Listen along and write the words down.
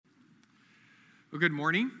Well, good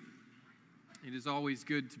morning. It is always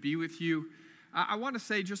good to be with you. I want to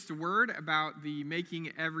say just a word about the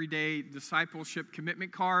Making Everyday Discipleship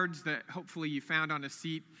commitment cards that hopefully you found on a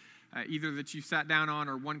seat, either that you sat down on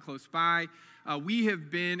or one close by. We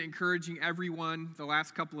have been encouraging everyone the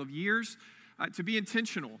last couple of years to be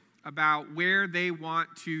intentional about where they want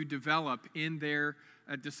to develop in their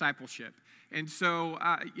discipleship. And so,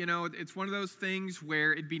 it's one of those things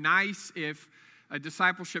where it'd be nice if a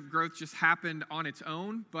discipleship growth just happened on its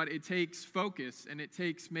own, but it takes focus and it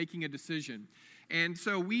takes making a decision. And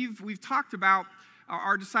so we've talked about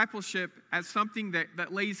our discipleship as something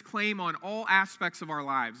that lays claim on all aspects of our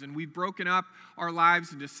lives. And we've broken up our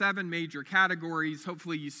lives into 7 major categories.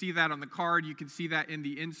 Hopefully you see that on the card. You can see that in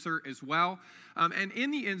the insert as well. And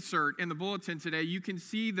in the insert, in the bulletin today, you can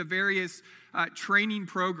see the various training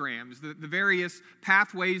programs, the various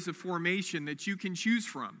pathways of formation that you can choose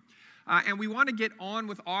from. And we want to get on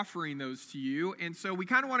with offering those to you. And so we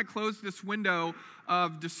kind of want to close this window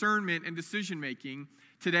of discernment and decision-making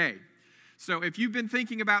today. So if you've been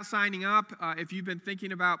thinking about signing up, if you've been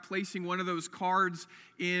thinking about placing one of those cards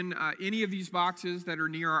in any of these boxes that are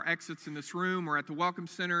near our exits in this room or at the Welcome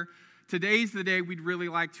Center, today's the day we'd really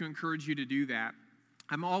like to encourage you to do that.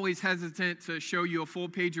 I'm always hesitant to show you a full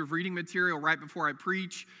page of reading material right before I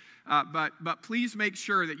preach, but please make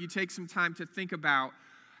sure that you take some time to think about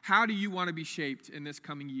how do you want to be shaped in this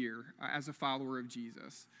coming year as a follower of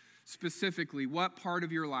Jesus? Specifically, what part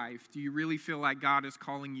of your life do you really feel like God is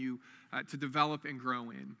calling you to develop and grow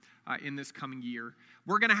in this coming year?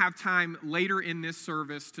 We're going to have time later in this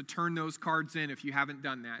service to turn those cards in if you haven't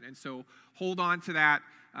done that. And so hold on to that,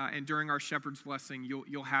 and during our Shepherd's Blessing,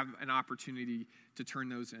 you'll have an opportunity to turn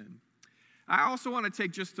those in. I also want to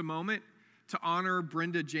take just a moment to honor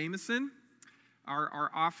Brenda Jameson, our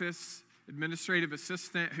office administrative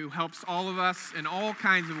assistant who helps all of us in all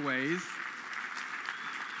kinds of ways.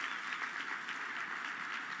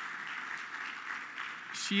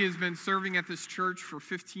 She has been serving at this church for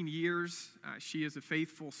 15 years. She is a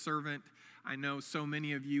faithful servant. I know so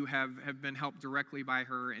many of you have been helped directly by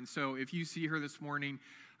her. And so if you see her this morning,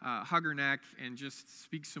 hug her neck and just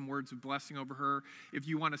speak some words of blessing over her. If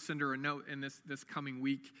you want to send her a note in this coming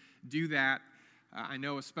week, do that. I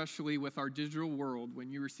know especially with our digital world,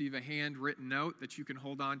 when you receive a handwritten note that you can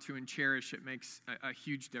hold on to and cherish, it makes a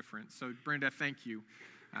huge difference. So Brenda, thank you.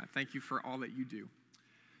 Thank you for all that you do.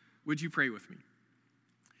 Would you pray with me?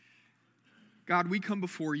 God, we come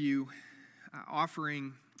before you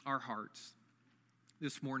offering our hearts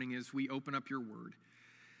this morning as we open up your word.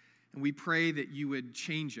 And we pray that you would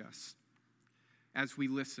change us as we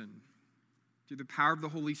listen. Through the power of the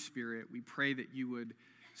Holy Spirit, we pray that you would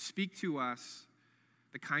speak to us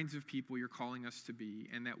the kinds of people you're calling us to be,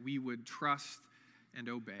 and that we would trust and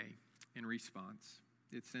obey in response.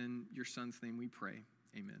 It's in your Son's name we pray.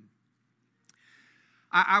 Amen.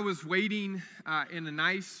 I was waiting in a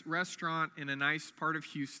nice restaurant in a nice part of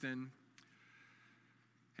Houston,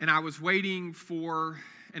 and I was waiting for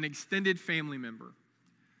an extended family member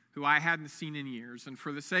who I hadn't seen in years. And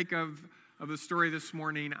for the sake of the story this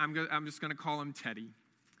morning, I'm just going to call him Teddy.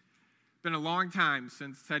 It's been a long time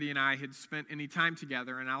since Teddy and I had spent any time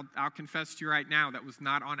together, and I'll confess to you right now, that was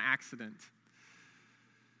not on accident.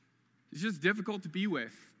 It's just difficult to be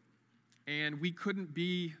with, and we couldn't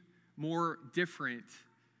be more different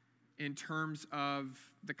in terms of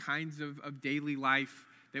the kinds of daily life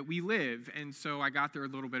that we live. And so I got there a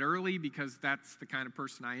little bit early because that's the kind of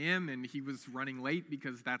person I am, and he was running late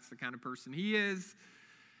because that's the kind of person he is.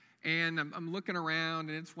 And I'm looking around,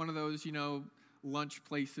 and it's one of those, lunch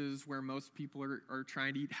places where most people are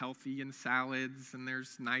trying to eat healthy and salads, and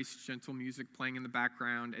there's nice, gentle music playing in the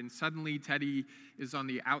background. And suddenly Teddy is on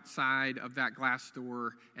the outside of that glass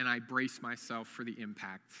door, and I brace myself for the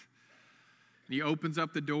impact. And he opens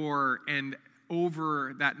up the door, and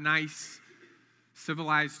over that nice,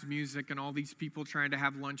 civilized music and all these people trying to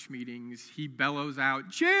have lunch meetings, he bellows out,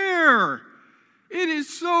 "Chair! It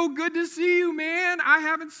is so good to see you, man. I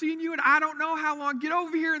haven't seen you in I don't know how long. Get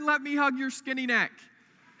over here and let me hug your skinny neck."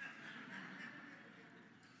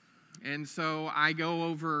 And so I go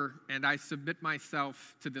over and I submit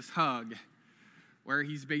myself to this hug where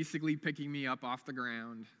he's basically picking me up off the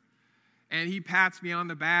ground. And he pats me on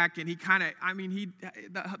the back, and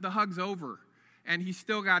the hug's over. And he's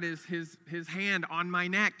still got his hand on my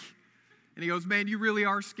neck. And he goes, "Man, you really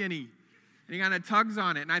are skinny." And he kind of tugs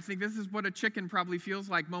on it. And I think this is what a chicken probably feels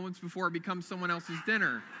like moments before it becomes someone else's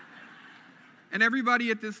dinner. And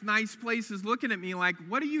everybody at this nice place is looking at me like,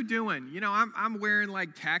 what are you doing? You know, I'm wearing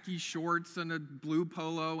like khaki shorts and a blue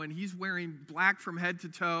polo, and he's wearing black from head to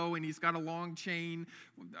toe, and he's got a long chain,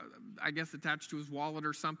 I guess attached to his wallet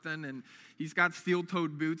or something, and he's got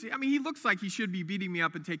steel-toed boots. I mean, he looks like he should be beating me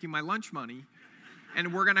up and taking my lunch money,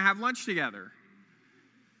 and we're going to have lunch together.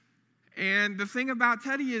 And the thing about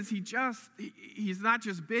Teddy is he's not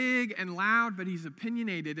just big and loud, but he's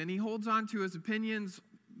opinionated, and he holds on to his opinions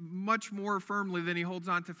much more firmly than he holds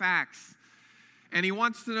on to facts. And he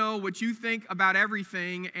wants to know what you think about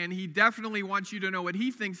everything, and he definitely wants you to know what he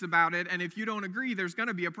thinks about it, and if you don't agree, there's going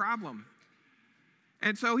to be a problem.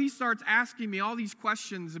 And so he starts asking me all these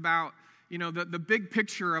questions about, you know, the big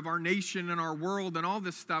picture of our nation and our world and all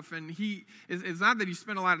this stuff, and it's not that he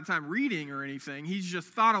spent a lot of time reading or anything, he's just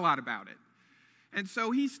thought a lot about it. And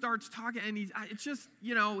so he starts talking, and it's just,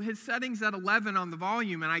 you know, his setting's at 11 on the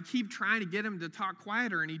volume, and I keep trying to get him to talk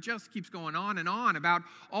quieter, and he just keeps going on and on about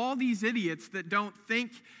all these idiots that don't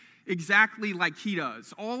think exactly like he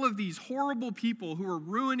does. All of these horrible people who are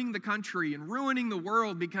ruining the country and ruining the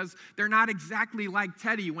world because they're not exactly like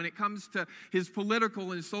Teddy when it comes to his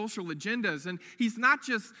political and social agendas. And he's not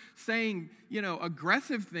just saying, you know,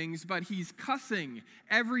 aggressive things, but he's cussing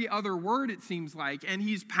every other word, it seems like, and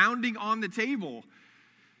he's pounding on the table,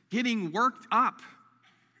 getting worked up,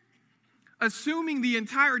 assuming the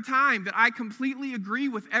entire time that I completely agree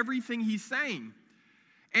with everything he's saying.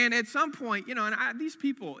 And at some point, you know, and these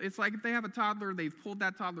people, it's like if they have a toddler, they've pulled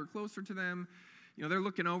that toddler closer to them. You know, they're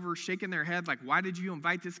looking over, shaking their head like, why did you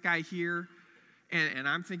invite this guy here? And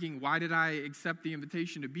I'm thinking, why did I accept the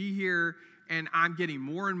invitation to be here? And I'm getting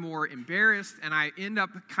more and more embarrassed, and I end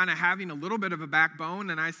up kind of having a little bit of a backbone.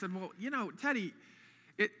 And I said, well, you know, Teddy,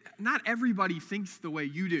 not everybody thinks the way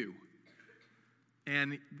you do.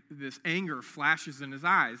 And this anger flashes in his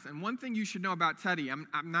eyes. And one thing you should know about Teddy, I'm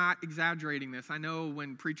not exaggerating this. I know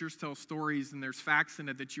when preachers tell stories and there's facts in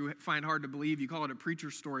it that you find hard to believe, you call it a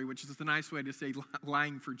preacher story, which is the nice way to say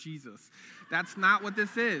lying for Jesus. That's not what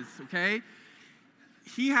this is, okay?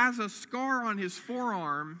 He has a scar on his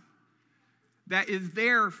forearm that is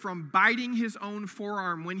there from biting his own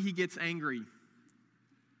forearm when he gets angry.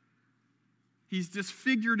 He's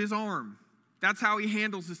disfigured his arm. That's how he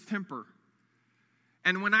handles his temper.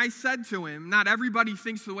 And when I said to him, not everybody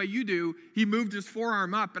thinks the way you do, he moved his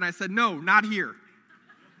forearm up, and I said, no, not here.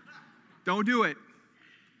 Don't do it.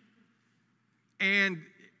 And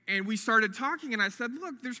we started talking, and I said,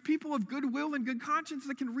 look, there's people of goodwill and good conscience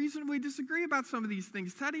that can reasonably disagree about some of these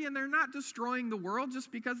things, Teddy, and they're not destroying the world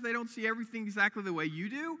just because they don't see everything exactly the way you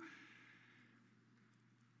do.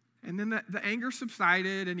 And then the anger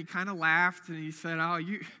subsided, and he kind of laughed, and he said, oh,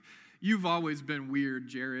 you've always been weird,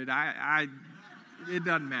 Jared. It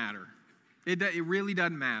doesn't matter. It really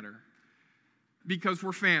doesn't matter. Because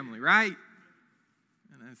we're family, right?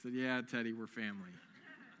 And I said, yeah, Teddy, we're family.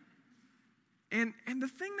 And the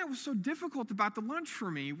thing that was so difficult about the lunch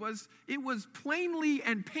for me was it was plainly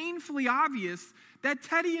and painfully obvious that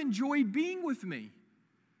Teddy enjoyed being with me.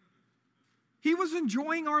 He was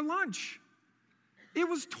enjoying our lunch. It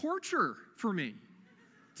was torture for me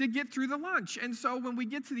to get through the lunch. And so when we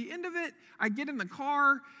get to the end of it, I get in the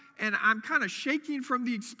car, and I'm kind of shaking from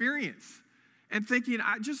the experience and thinking,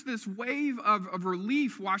 just this wave of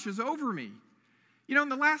relief washes over me. You know,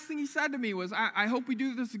 and the last thing he said to me was, I hope we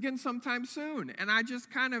do this again sometime soon. And I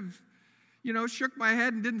just kind of, you know, shook my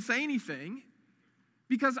head and didn't say anything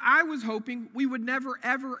because I was hoping we would never,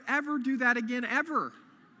 ever, ever do that again, ever.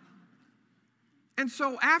 And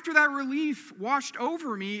so after that relief washed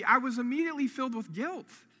over me, I was immediately filled with guilt.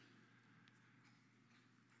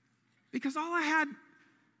 Because all I had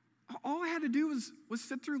to do was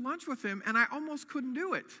sit through lunch with him, and I almost couldn't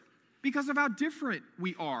do it because of how different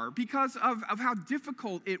we are, because of how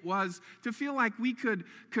difficult it was to feel like we could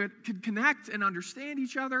connect and understand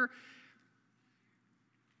each other.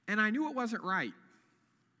 And I knew it wasn't right.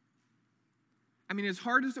 I mean, as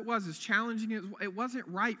hard as it was, as challenging as it wasn't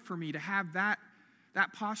right for me to have that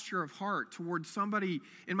posture of heart towards somebody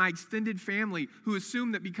in my extended family who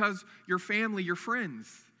assumed that because you're family, you're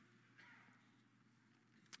friends.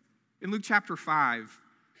 In Luke chapter 5,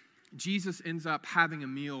 Jesus ends up having a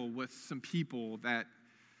meal with some people that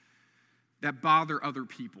bother other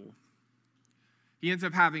people. He ends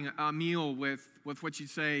up having a meal with what you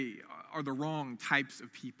say are the wrong types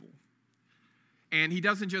of people. And he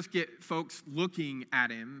doesn't just get folks looking at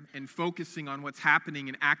him and focusing on what's happening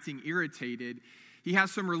and acting irritated. He has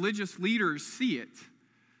some religious leaders see it.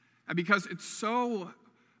 Because it's so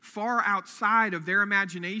far outside of their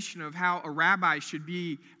imagination of how a rabbi should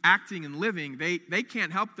be acting and living, they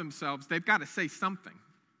can't help themselves. They've got to say something.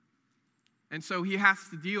 And so he has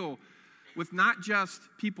to deal with not just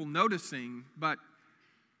people noticing, but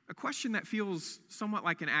a question that feels somewhat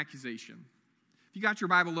like an accusation. If you got your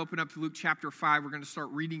Bible, open up to Luke chapter 5. We're going to start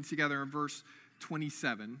reading together in verse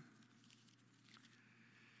 27.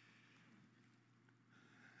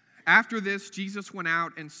 After this, Jesus went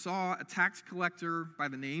out and saw a tax collector by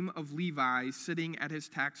the name of Levi sitting at his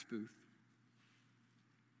tax booth.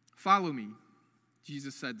 "Follow me,"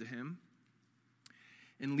 Jesus said to him.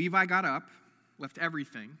 And Levi got up, left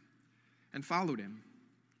everything, and followed him.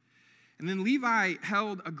 And then Levi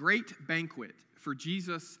held a great banquet for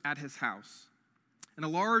Jesus at his house, and a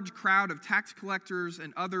large crowd of tax collectors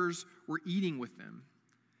and others were eating with them.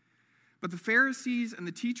 But the Pharisees and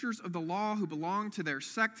the teachers of the law who belonged to their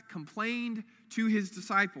sect complained to his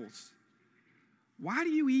disciples, "Why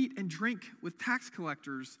do you eat and drink with tax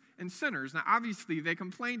collectors and sinners?" Now, obviously, they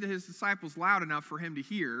complained to his disciples loud enough for him to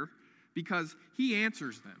hear, because he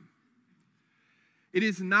answers them. "It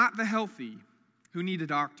is not the healthy who need a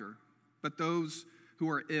doctor, but those who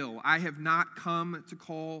are ill. I have not come to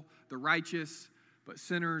call the righteous, but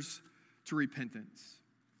sinners to repentance."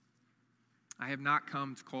 I have not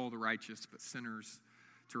come to call the righteous, but sinners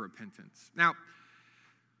to repentance. Now,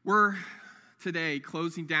 we're today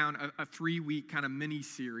closing down a 3-week kind of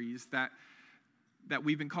mini-series that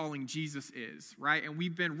we've been calling Jesus Is, right? And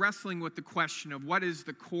we've been wrestling with the question of what is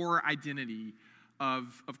the core identity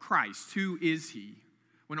of Christ? Who is he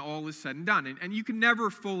when all is said and done? And you can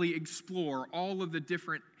never fully explore all of the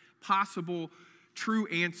different possible true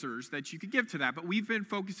answers that you could give to that. But we've been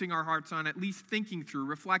focusing our hearts on at least thinking through,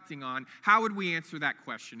 reflecting on how would we answer that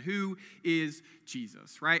question? Who is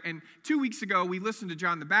Jesus, right? And 2 weeks ago, we listened to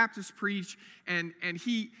John the Baptist preach, and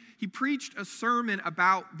he preached a sermon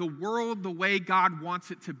about the world the way God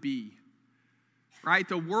wants it to be, right?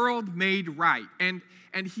 The world made right. And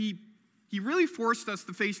he really forced us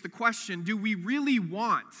to face the question, do we really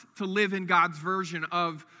want to live in God's version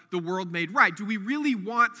of the world made right? Do we really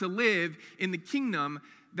want to live in the kingdom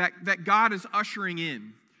that God is ushering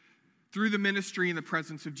in through the ministry and the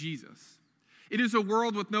presence of Jesus? It is a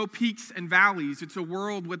world with no peaks and valleys. It's a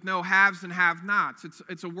world with no haves and have-nots.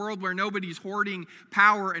 It's a world where nobody's hoarding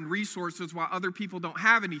power and resources while other people don't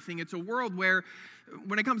have anything. It's a world where,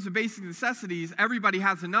 when it comes to basic necessities, everybody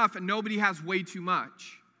has enough and nobody has way too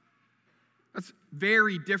much. That's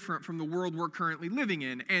very different from the world we're currently living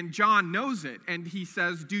in. And John knows it. And he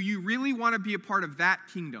says, do you really want to be a part of that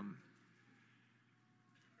kingdom?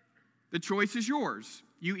 The choice is yours.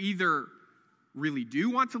 You either really do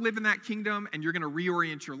want to live in that kingdom and you're going to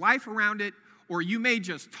reorient your life around it, or you may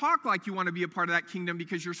just talk like you want to be a part of that kingdom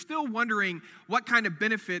because you're still wondering what kind of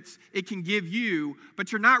benefits it can give you, but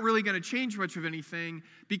you're not really going to change much of anything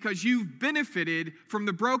because you've benefited from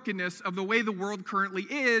the brokenness of the way the world currently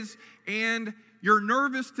is, and you're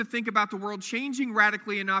nervous to think about the world changing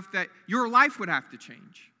radically enough that your life would have to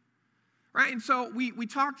change. Right? And so we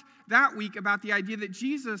talked that week about the idea that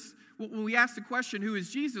Jesus, when we asked the question, who is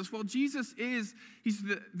Jesus? Well, Jesus he's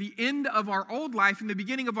the end of our old life and the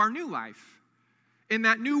beginning of our new life. In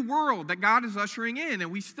that new world that God is ushering in, and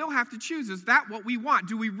we still have to choose, is that what we want?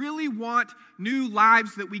 Do we really want new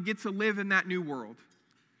lives that we get to live in that new world?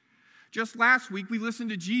 Just last week, we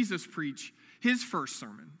listened to Jesus preach his first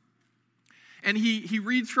sermon. And he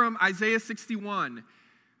reads from Isaiah 61,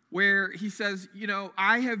 where he says,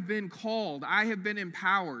 I have been called, I have been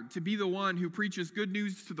empowered to be the one who preaches good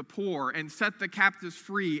news to the poor and set the captives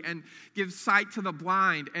free and gives sight to the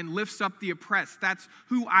blind and lifts up the oppressed. That's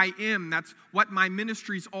who I am. That's what my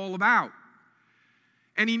ministry is all about.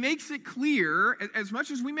 And he makes it clear, as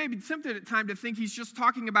much as we may be tempted at times to think he's just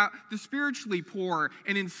talking about the spiritually poor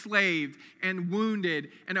and enslaved and wounded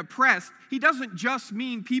and oppressed, he doesn't just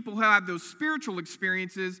mean people who have those spiritual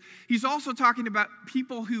experiences. He's also talking about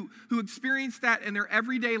people who experience that in their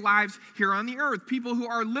everyday lives here on the earth, people who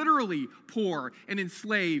are literally poor and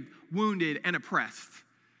enslaved, wounded, and oppressed.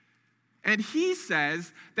 And he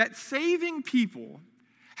says that saving people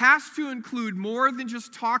has to include more than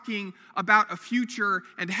just talking about a future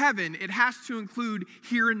and heaven. It has to include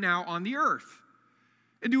here and now on the earth.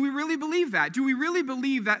 And do we really believe that? Do we really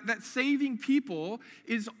believe that saving people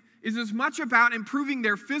is as much about improving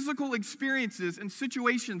their physical experiences and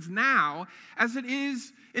situations now as it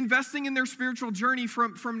is investing in their spiritual journey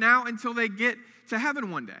from now until they get to heaven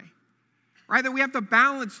one day? Right? That we have to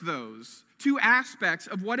balance those two aspects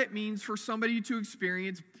of what it means for somebody to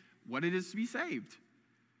experience what it is to be saved.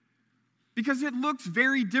 Because it looks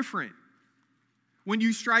very different when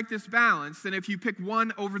you strike this balance than if you pick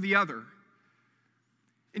one over the other.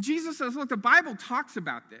 And Jesus says, look, the Bible talks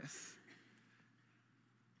about this,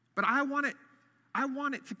 but I want I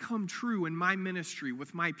want it to come true in my ministry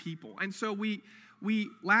with my people. And so we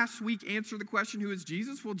last week answered the question, who is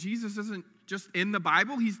Jesus? Well, Jesus isn't just in the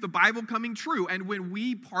Bible. He's the Bible coming true. And when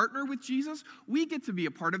we partner with Jesus, we get to be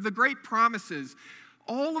a part of the great promises.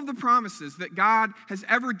 All of the promises that God has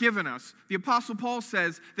ever given us, the Apostle Paul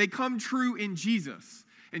says, they come true in Jesus.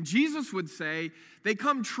 And Jesus would say, they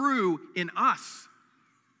come true in us.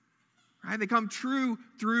 Right? They come true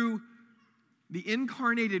through the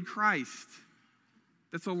incarnated Christ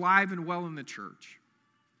that's alive and well in the church.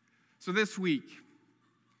 So this week,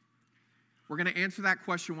 we're going to answer that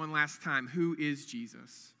question one last time. Who is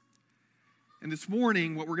Jesus? And this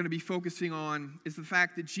morning, what we're going to be focusing on is the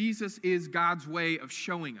fact that Jesus is God's way of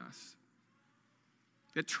showing us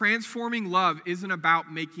that transforming love isn't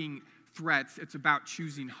about making threats, it's about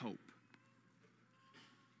choosing hope.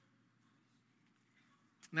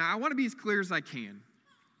 Now, I want to be as clear as I can.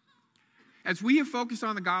 As we have focused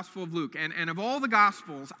on the Gospel of Luke, and of all the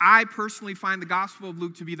Gospels, I personally find the Gospel of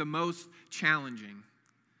Luke to be the most challenging.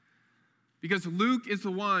 Because Luke is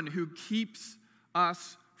the one who keeps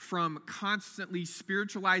us from constantly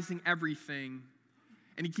spiritualizing everything,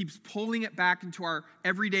 and he keeps pulling it back into our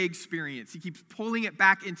everyday experience. He keeps pulling it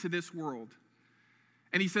back into this world.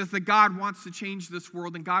 And he says that God wants to change this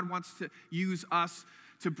world, and God wants to use us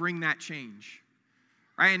to bring that change.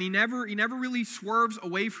 Right? And he never really swerves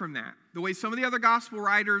away from that. The way some of the other gospel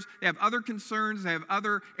writers, they have other concerns, they have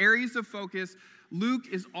other areas of focus. Luke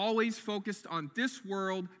is always focused on this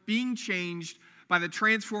world being changed by the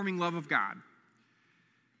transforming love of God.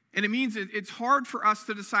 And it means it's hard for us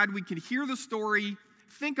to decide. We can hear the story,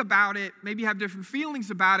 think about it, maybe have different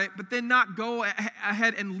feelings about it, but then not go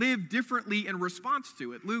ahead and live differently in response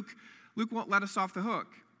to it. Luke won't let us off the hook.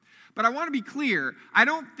 But I want to be clear. I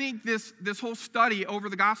don't think this whole study over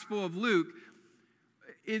the Gospel of Luke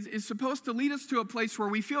is supposed to lead us to a place where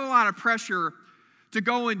we feel a lot of pressure to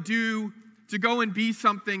go and be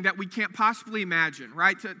something that we can't possibly imagine,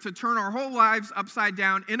 right? To turn our whole lives upside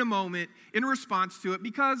down in a moment in response to it,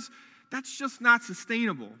 because that's just not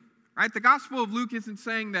sustainable, right? The Gospel of Luke isn't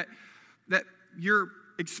saying that you're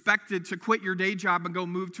expected to quit your day job and go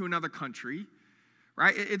move to another country,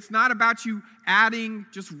 right? It's not about you adding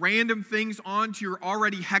just random things onto your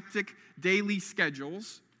already hectic daily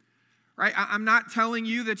schedules, right? I'm not telling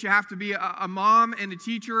you that you have to be a mom and a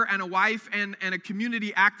teacher and a wife and a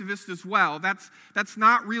community activist as well. That's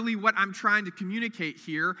not really what I'm trying to communicate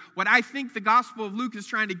here. What I think the Gospel of Luke is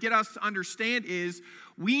trying to get us to understand is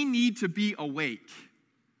we need to be awake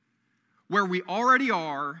where we already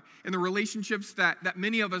are in the relationships that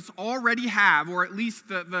many of us already have, or at least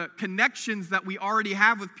the connections that we already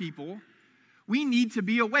have with people. We need to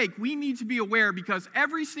be awake. We need to be aware, because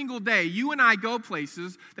every single day you and I go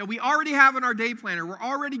places that we already have in our day planner. We're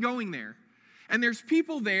already going there. And there's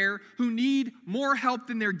people there who need more help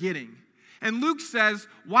than they're getting. And Luke says,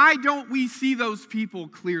 why don't we see those people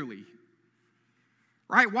clearly?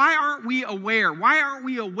 Right? Why aren't we aware? Why aren't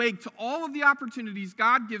we awake to all of the opportunities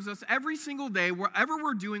God gives us every single day, wherever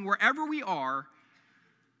we're doing, wherever we are,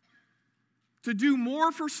 to do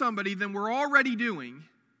more for somebody than we're already doing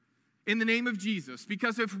in the name of Jesus?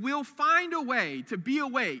 Because if we'll find a way to be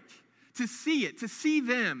awake, to see it, to see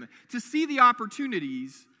them, to see the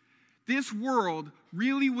opportunities, this world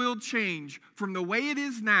really will change from the way it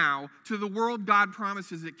is now to the world God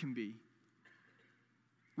promises it can be.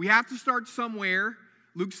 We have to start somewhere.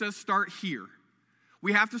 Luke says start here.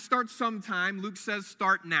 We have to start sometime. Luke says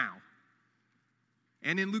start now.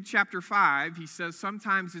 And in Luke chapter 5, he says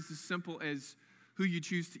sometimes it's as simple as who you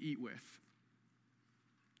choose to eat with,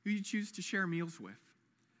 who you choose to share meals with.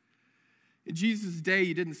 In Jesus' day,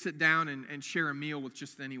 you didn't sit down and share a meal with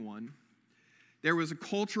just anyone. There was a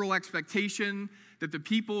cultural expectation that the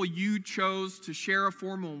people you chose to share a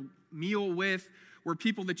formal meal with were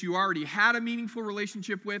people that you already had a meaningful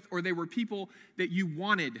relationship with, or they were people that you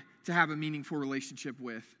wanted to have a meaningful relationship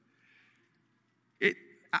with.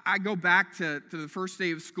 I go back to the first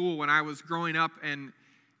day of school when I was growing up, and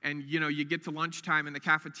you get to lunchtime in the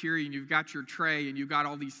cafeteria, and you've got your tray, and you've got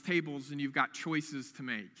all these tables, and you've got choices to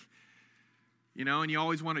make. And you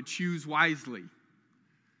always want to choose wisely,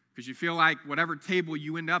 because you feel like whatever table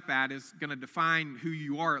you end up at is going to define who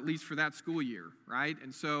you are, at least for that school year, right?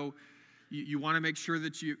 And so you want to make sure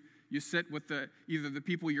that you sit with either the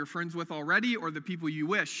people you're friends with already, or the people you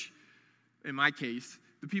wish, in my case,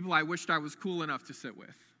 the people I wished I was cool enough to sit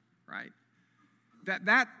with, right?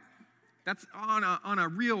 That's on a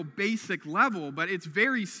real basic level, but it's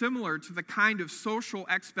very similar to the kind of social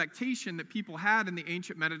expectation that people had in the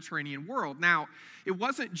ancient Mediterranean world. Now, it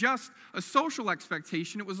wasn't just a social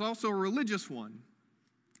expectation, it was also a religious one.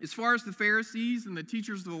 As far as the Pharisees and the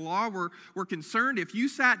teachers of the law were concerned, if you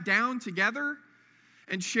sat down together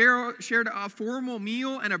and shared a formal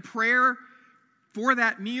meal and a prayer for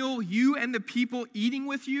that meal, you and the people eating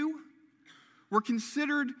with you were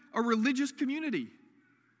considered a religious community.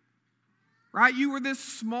 Right? You were this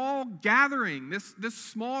small gathering, this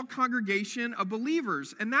small congregation of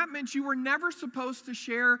believers. And that meant you were never supposed to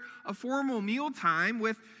share a formal mealtime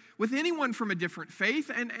with anyone from a different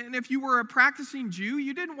faith. And if you were a practicing Jew,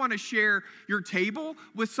 you didn't want to share your table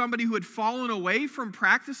with somebody who had fallen away from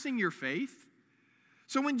practicing your faith.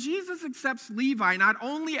 So when Jesus accepts Levi not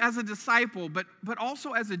only as a disciple, but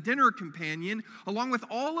also as a dinner companion, along with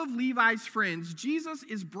all of Levi's friends, Jesus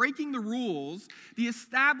is breaking the rules, the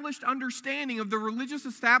established understanding of the religious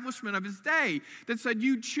establishment of his day that said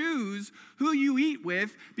you choose who you eat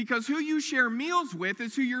with because who you share meals with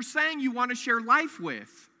is who you're saying you want to share life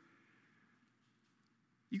with.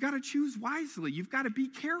 You got to choose wisely. You've got to be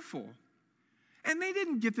careful. And they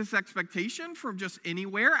didn't get this expectation from just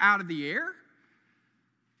anywhere out of the air.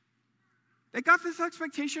 They got this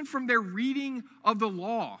expectation from their reading of the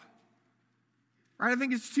law. Right? I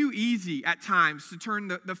think it's too easy at times to turn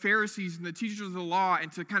the Pharisees and the teachers of the law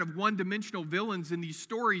into kind of one-dimensional villains in these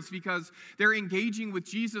stories because they're engaging with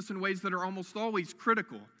Jesus in ways that are almost always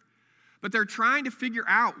critical. But they're trying to figure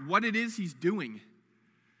out what it is he's doing.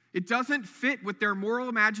 It doesn't fit with their moral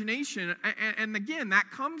imagination. And again,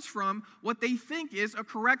 that comes from what they think is a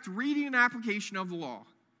correct reading and application of the law.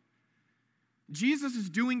 Jesus is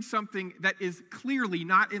doing something that is clearly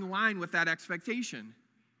not in line with that expectation.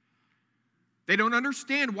 They don't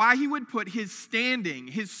understand why he would put his standing,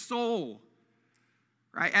 his soul,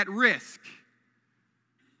 right, at risk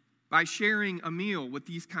by sharing a meal with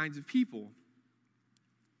these kinds of people.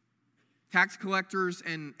 Tax collectors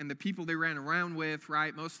and the people they ran around with,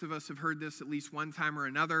 right? Most of us have heard this at least one time or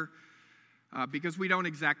another because we don't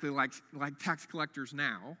exactly like tax collectors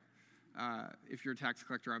now. If you're a tax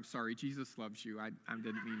collector, I'm sorry. Jesus loves you. I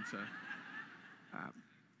didn't mean to.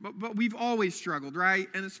 But we've always struggled, right?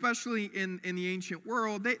 And especially in the ancient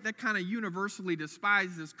world, they kind of universally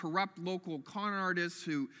despised this corrupt local con artists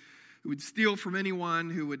who would steal from anyone,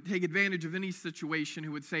 who would take advantage of any situation,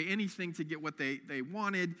 who would say anything to get what they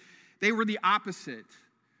wanted. They were the opposite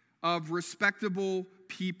of respectable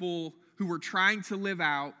people who were trying to live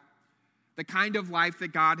out the kind of life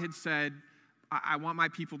that God had said, I want my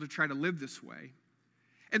people to try to live this way.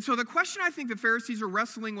 And so the question I think the Pharisees are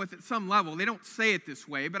wrestling with at some level, they don't say it this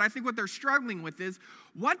way, but I think what they're struggling with is,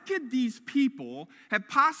 what could these people have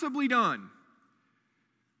possibly done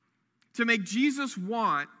to make Jesus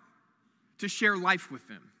want to share life with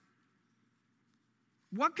them?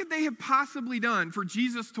 What could they have possibly done for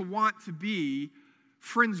Jesus to want to be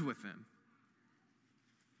friends with them?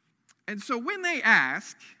 And so when they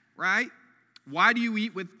ask, right, why do you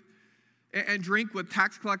eat with and drink with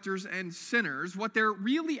tax collectors and sinners, what they're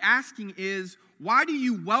really asking is, why do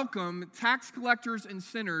you welcome tax collectors and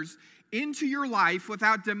sinners into your life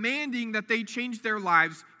without demanding that they change their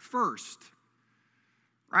lives first?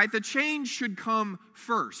 Right? The change should come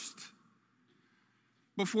first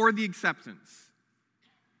before the acceptance.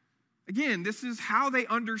 Again, this is how they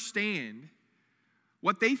understand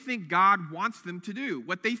what they think God wants them to do,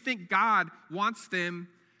 what they think God wants them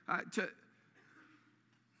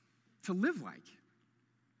to live like.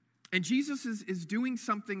 And Jesus is doing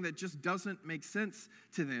something that just doesn't make sense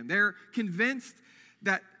to them. They're convinced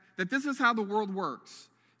that this is how the world works.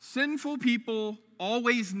 Sinful people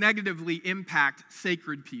always negatively impact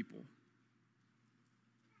sacred people.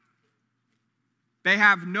 They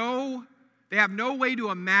have no way to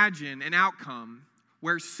imagine an outcome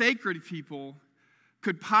where sacred people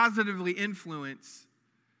could positively influence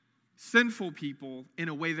sinful people in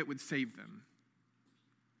a way that would save them.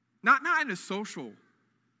 Not in a social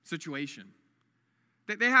situation.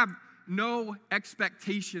 They have no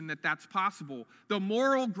expectation that that's possible. The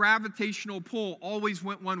moral gravitational pull always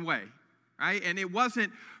went one way, right? And it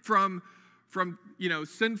wasn't from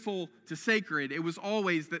sinful to sacred. It was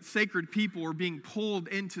always that sacred people were being pulled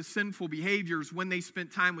into sinful behaviors when they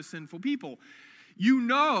spent time with sinful people. You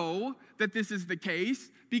know that this is the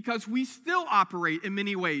case because we still operate in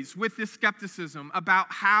many ways with this skepticism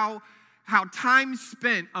about how time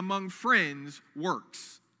spent among friends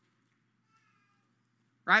works.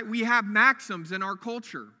 Right? We have maxims in our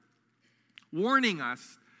culture warning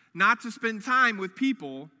us not to spend time with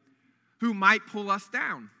people who might pull us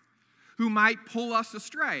down, who might pull us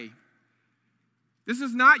astray. This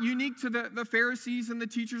is not unique to the Pharisees and the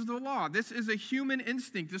teachers of the law. This is a human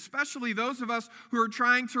instinct, especially those of us who are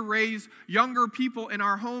trying to raise younger people in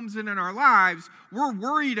our homes and in our lives. We're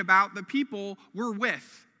worried about the people we're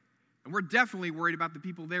with. And we're definitely worried about the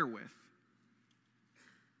people they're with.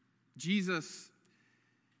 Jesus,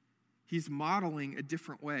 he's modeling a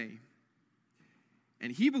different way.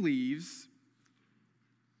 And he believes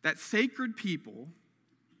that sacred people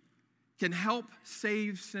can help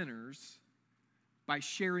save sinners by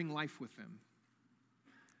sharing life with them.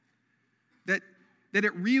 That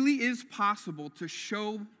it really is possible to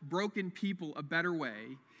show broken people a better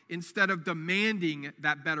way instead of demanding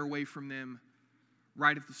that better way from them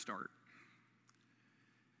right at the start.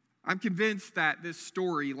 I'm convinced that this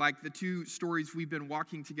story, like the two stories we've been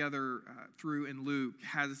walking together through in Luke,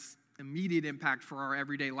 has immediate impact for our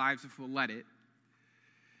everyday lives if we'll let it.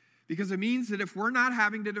 Because it means that if we're not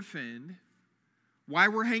having to defend why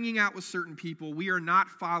we're hanging out with certain people, we are not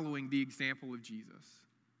following the example of Jesus.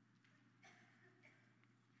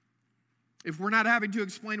 If we're not having to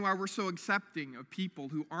explain why we're so accepting of people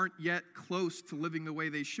who aren't yet close to living the way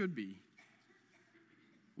they should be,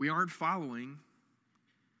 we aren't following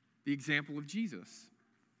the example of Jesus.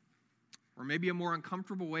 Or maybe a more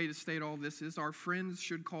uncomfortable way to state all this is our friends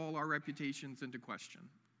should call our reputations into question.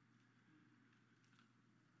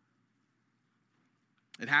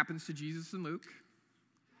 It happens to Jesus and Luke.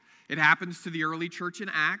 It happens to the early church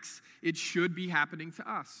in Acts. It should be happening to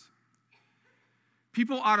us.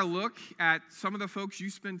 People ought to look at some of the folks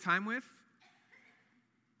you spend time with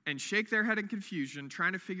and shake their head in confusion,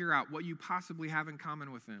 trying to figure out what you possibly have in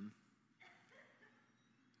common with them.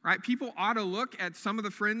 Right? People ought to look at some of the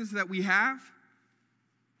friends that we have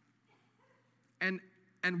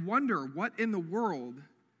and wonder what in the world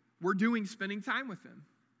we're doing spending time with them.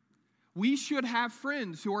 We should have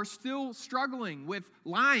friends who are still struggling with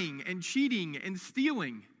lying and cheating and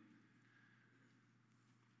stealing.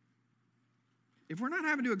 If we're not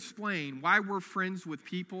having to explain why we're friends with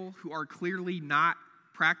people who are clearly not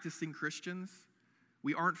practicing Christians,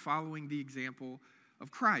 we aren't following the example of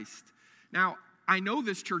Christ. Now, I know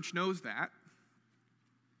this church knows that.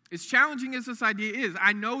 As challenging as this idea is,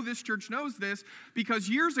 I know this church knows this because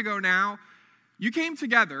years ago now, you came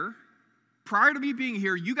together. Prior to me being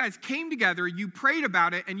here, you guys came together, you prayed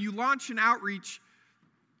about it, and you launched an outreach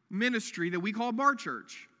ministry that we call Bar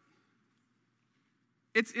Church.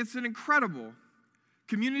 It's an incredible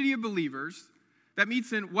community of believers that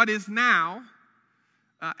meets in what is now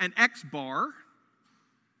an ex-bar,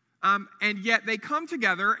 and yet they come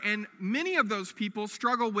together, and many of those people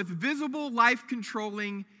struggle with visible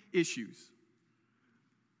life-controlling issues.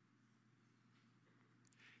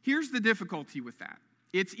 Here's the difficulty with that.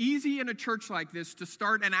 It's easy in a church like this to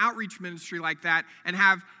start an outreach ministry like that and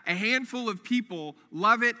have a handful of people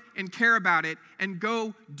love it and care about it and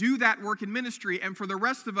go do that work in ministry, and for the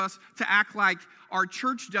rest of us to act like our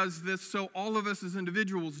church does this, so all of us as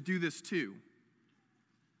individuals do this too.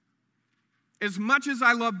 As much as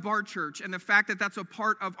I love Bar Church and the fact that that's a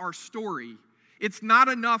part of our story, it's not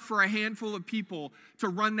enough for a handful of people to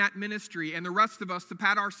run that ministry and the rest of us to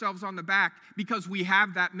pat ourselves on the back because we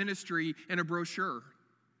have that ministry in a brochure.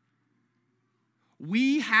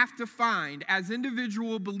 We have to find, as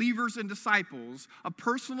individual believers and disciples, a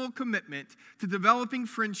personal commitment to developing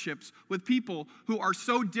friendships with people who are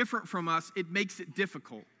so different from us, it makes it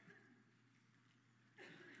difficult.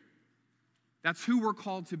 That's who we're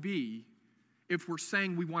called to be if we're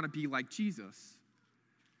saying we want to be like Jesus.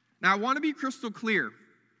 Now, I want to be crystal clear.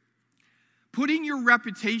 Putting your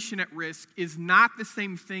reputation at risk is not the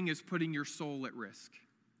same thing as putting your soul at risk.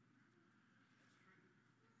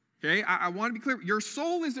 Okay, I want to be clear. Your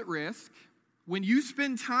soul is at risk when you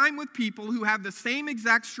spend time with people who have the same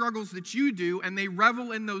exact struggles that you do and they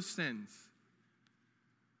revel in those sins.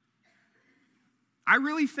 I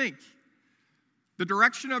really think the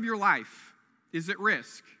direction of your life is at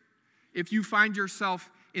risk if you find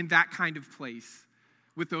yourself in that kind of place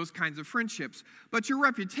with those kinds of friendships. But your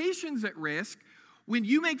reputation's at risk when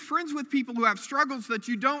you make friends with people who have struggles that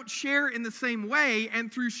you don't share in the same way,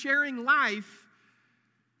 and through sharing life,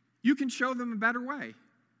 you can show them a better way.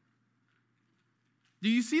 Do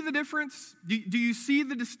you see the difference? Do you see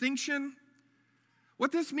the distinction?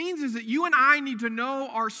 What this means is that you and I need to know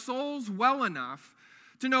our souls well enough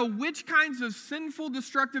to know which kinds of sinful,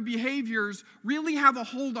 destructive behaviors really have a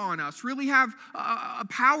hold on us, really have a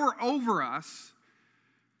power over us,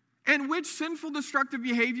 and which sinful, destructive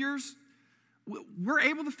behaviors we're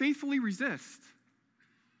able to faithfully resist.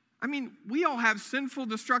 I mean, we all have sinful,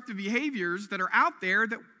 destructive behaviors that are out there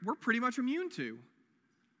that we're pretty much immune to.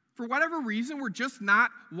 For whatever reason, we're just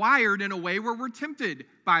not wired in a way where we're tempted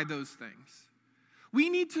by those things.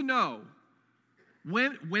 We need to know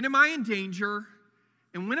when am I in danger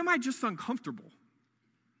and when am I just uncomfortable?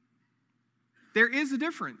 There is a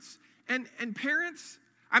difference. And parents,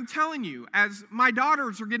 I'm telling you, as my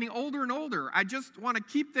daughters are getting older and older, I just want to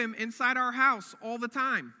keep them inside our house all the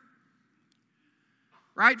time.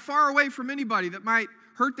 Right? Far away from anybody that might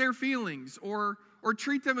hurt their feelings or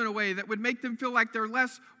treat them in a way that would make them feel like they're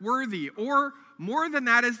less worthy. Or more than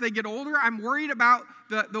that, as they get older, I'm worried about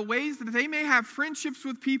the ways that they may have friendships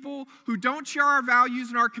with people who don't share our values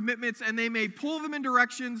and our commitments, and they may pull them in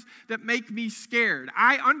directions that make me scared.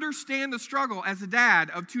 I understand the struggle as a dad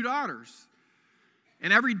of 2 daughters.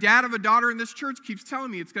 And every dad of a daughter in this church keeps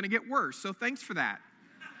telling me it's going to get worse, so thanks for that.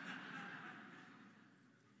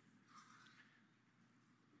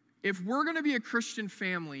 If we're going to be a Christian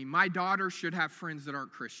family, my daughter should have friends that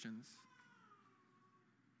aren't Christians.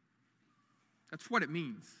 That's what it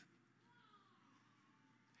means.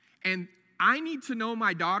 And I need to know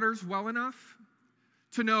my daughters well enough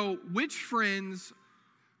to know which friends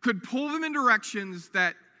could pull them in directions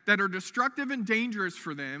that are destructive and dangerous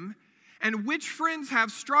for them, and which friends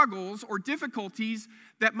have struggles or difficulties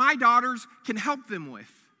that my daughters can help them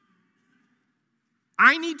with.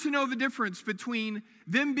 I need to know the difference between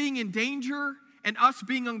them being in danger and us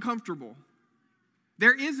being uncomfortable.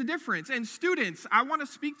 There is a difference. And students, I want to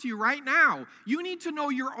speak to you right now. You need to know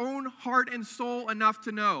your own heart and soul enough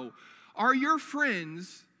to know, are your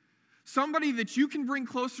friends somebody that you can bring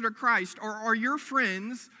closer to Christ, or are your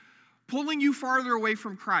friends pulling you farther away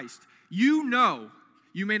from Christ? You know.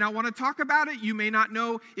 You may not want to talk about it. You may not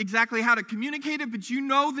know exactly how to communicate it, but you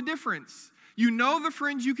know the difference. You know the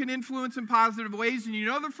friends you can influence in positive ways, and you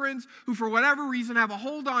know the friends who, for whatever reason, have a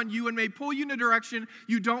hold on you and may pull you in a direction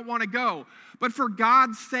you don't want to go. But for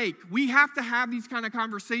God's sake, we have to have these kind of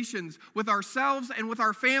conversations with ourselves and with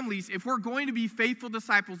our families if we're going to be faithful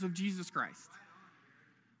disciples of Jesus Christ.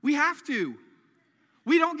 We have to.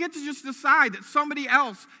 We don't get to just decide that somebody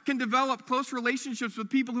else can develop close relationships with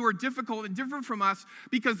people who are difficult and different from us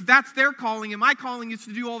because that's their calling, and my calling is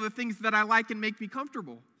to do all the things that I like and make me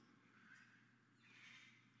comfortable.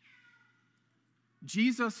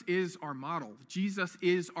 Jesus is our model. Jesus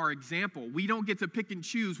is our example. We don't get to pick and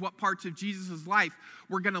choose what parts of Jesus' life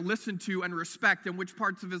we're going to listen to and respect, and which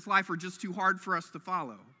parts of his life are just too hard for us to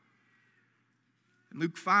follow. In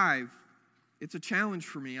Luke 5, it's a challenge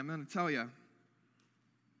for me, I'm going to tell you.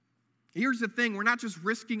 Here's the thing, we're not just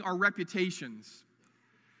risking our reputations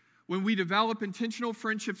when we develop intentional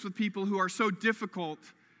friendships with people who are so difficult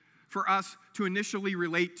for us to initially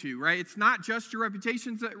relate to, right? It's not just your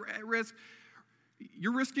reputation's at risk,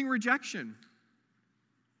 you're risking rejection.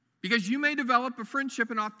 Because you may develop a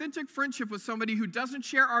friendship, an authentic friendship with somebody who doesn't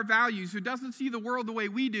share our values, who doesn't see the world the way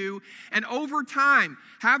we do, and over time,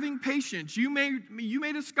 having patience, you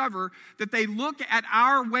may discover that they look at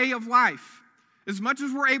our way of life as much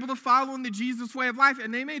as we're able to follow in the Jesus way of life,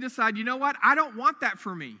 and they may decide, you know what, I don't want that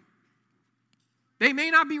for me. They may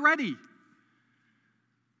not be ready.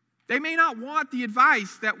 They may not want the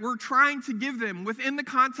advice that we're trying to give them within the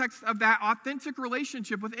context of that authentic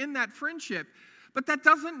relationship, within that friendship. But that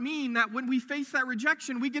doesn't mean that when we face that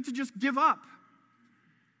rejection, we get to just give up.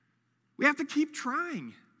 We have to keep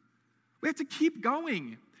trying. We have to keep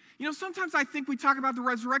going. You know, sometimes I think we talk about the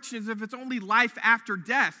resurrection as if it's only life after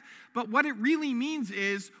death. But what it really means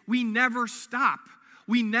is we never stop.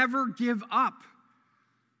 We never give up.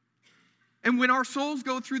 And when our souls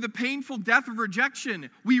go through the painful death of rejection,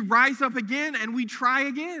 we rise up again and we try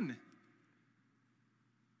again.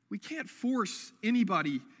 We can't force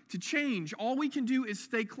anybody to change. All we can do is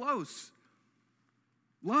stay close,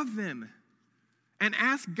 love them, and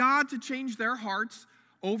ask God to change their hearts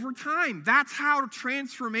over time. That's how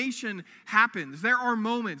transformation happens. There are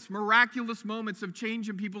moments, miraculous moments of change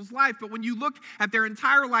in people's life, but when you look at their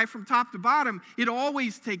entire life from top to bottom, it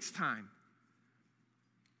always takes time.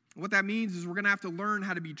 What that means is we're going to have to learn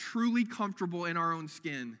how to be truly comfortable in our own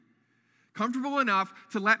skin. Comfortable enough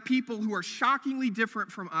to let people who are shockingly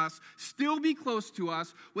different from us still be close to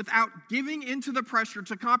us without giving into the pressure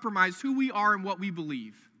to compromise who we are and what we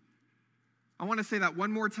believe. I want to say that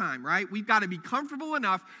one more time, right? We've got to be comfortable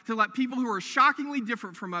enough to let people who are shockingly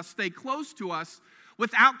different from us stay close to us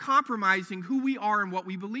without compromising who we are and what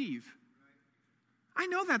we believe. I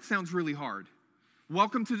know that sounds really hard.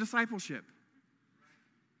 Welcome to discipleship.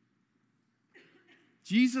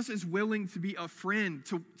 Jesus is willing to be a friend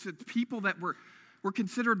to people that were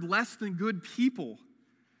considered less than good people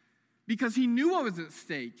because he knew what was at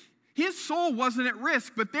stake. His soul wasn't at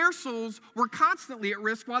risk, but their souls were constantly at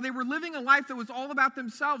risk while they were living a life that was all about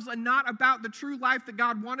themselves and not about the true life that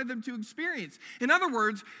God wanted them to experience. In other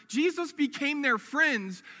words, Jesus became their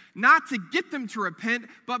friends not to get them to repent,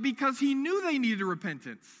 but because he knew they needed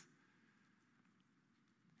repentance.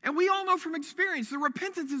 And we all know from experience that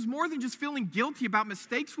repentance is more than just feeling guilty about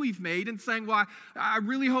mistakes we've made and saying, well, I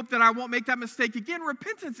really hope that I won't make that mistake again.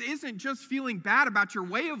 Repentance isn't just feeling bad about your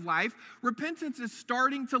way of life. Repentance is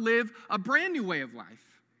starting to live a brand new way of life.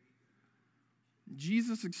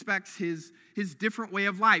 Jesus expects his different way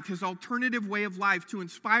of life, his alternative way of life, to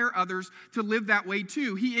inspire others to live that way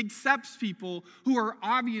too. He accepts people who are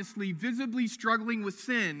obviously, visibly struggling with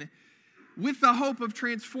sin with the hope of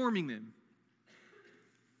transforming them.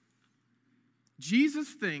 Jesus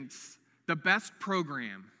thinks the best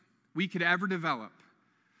program we could ever develop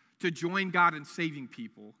to join God in saving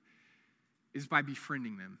people is by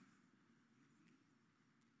befriending them.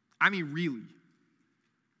 I mean, really,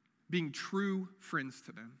 being true friends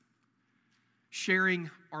to them, sharing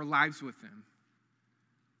our lives with them.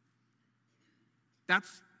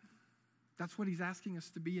 That's what he's asking us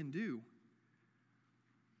to be and do.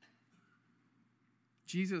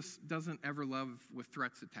 Jesus doesn't ever love with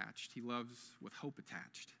threats attached. He loves with hope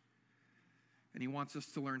attached. And he wants us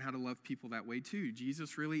to learn how to love people that way too.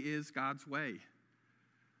 Jesus really is God's way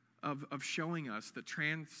of showing us that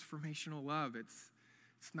transformational love, it's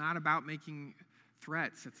not about making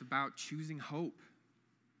threats. It's about choosing hope.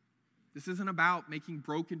 This isn't about making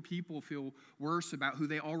broken people feel worse about who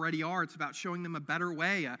they already are. It's about showing them a better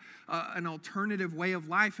way, an alternative way of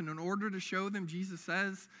life. And in order to show them, Jesus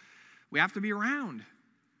says, we have to be around.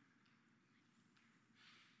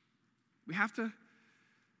 We have to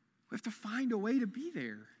find a way to be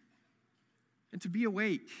there and to be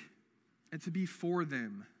awake and to be for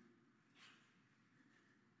them.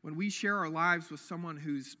 When we share our lives with someone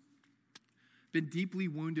who's been deeply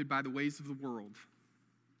wounded by the ways of the world,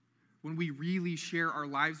 when we really share our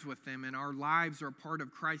lives with them and our lives are a part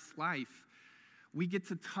of Christ's life, we get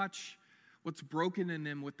to touch what's broken in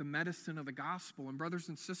them with the medicine of the gospel. And brothers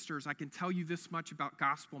and sisters, I can tell you this much about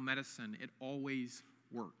gospel medicine: it always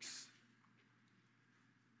works.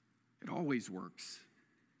 It always works.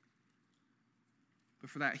 But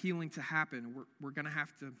for that healing to happen, we're going to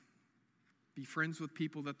have to be friends with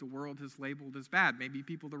people that the world has labeled as bad. Maybe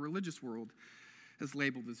people the religious world has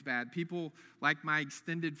labeled as bad. People like my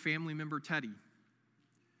extended family member, Teddy.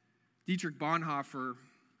 Dietrich Bonhoeffer,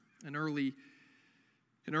 an early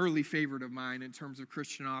favorite of mine in terms of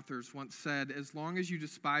Christian authors, once said, as long as you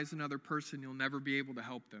despise another person, you'll never be able to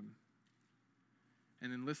help them.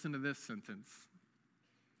 And then listen to this sentence: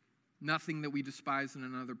 nothing that we despise in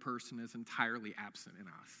another person is entirely absent in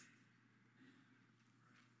us.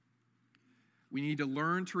 We need to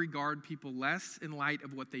learn to regard people less in light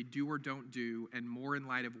of what they do or don't do and more in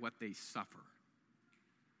light of what they suffer.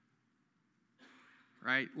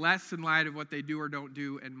 Right? Less in light of what they do or don't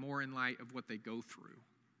do and more in light of what they go through.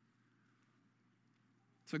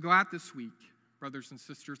 So go out this week, brothers and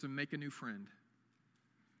sisters, and make a new friend.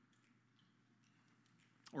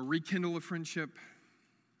 Or rekindle a friendship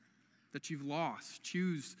that you've lost.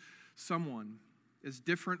 Choose someone as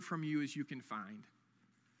different from you as you can find.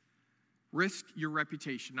 Risk your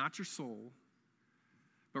reputation, not your soul,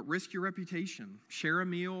 but risk your reputation. Share a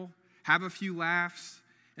meal, have a few laughs,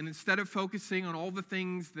 and instead of focusing on all the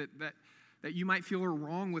things that you might feel are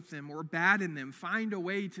wrong with them or bad in them, find a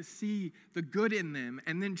way to see the good in them,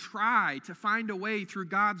 and then try to find a way through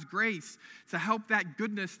God's grace to help that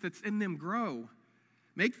goodness that's in them grow.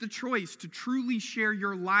 Make the choice to truly share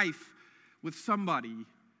your life with somebody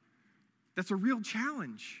that's a real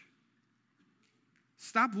challenge.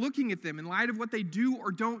 Stop looking at them in light of what they do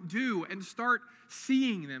or don't do and start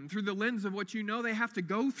seeing them through the lens of what you know they have to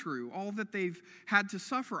go through, all that they've had to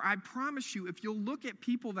suffer. I promise you, if you'll look at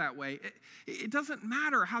people that way, it doesn't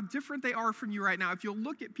matter how different they are from you right now. If you'll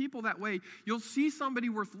look at people that way, you'll see somebody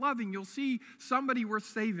worth loving. You'll see somebody worth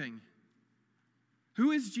saving. Who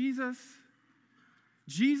is Jesus?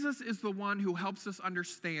 Jesus is the one who helps us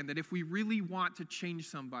understand that if we really want to change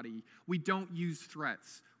somebody, we don't use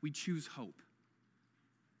threats, we choose hope.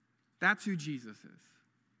 That's who Jesus is.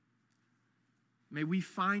 May we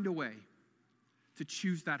find a way to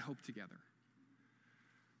choose that hope together.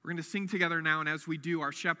 We're going to sing together now, and as we do,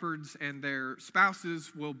 our shepherds and their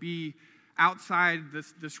spouses will be outside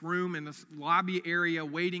this room in this lobby area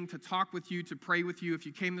waiting to talk with you, to pray with you. If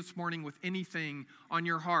you came this morning with anything on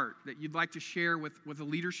your heart that you'd like to share with a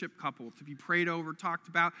leadership couple, to be prayed over, talked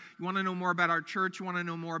about, you want to know more about our church, you want to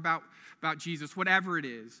know more about Jesus, whatever it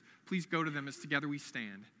is, please go to them as together we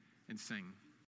stand and sing.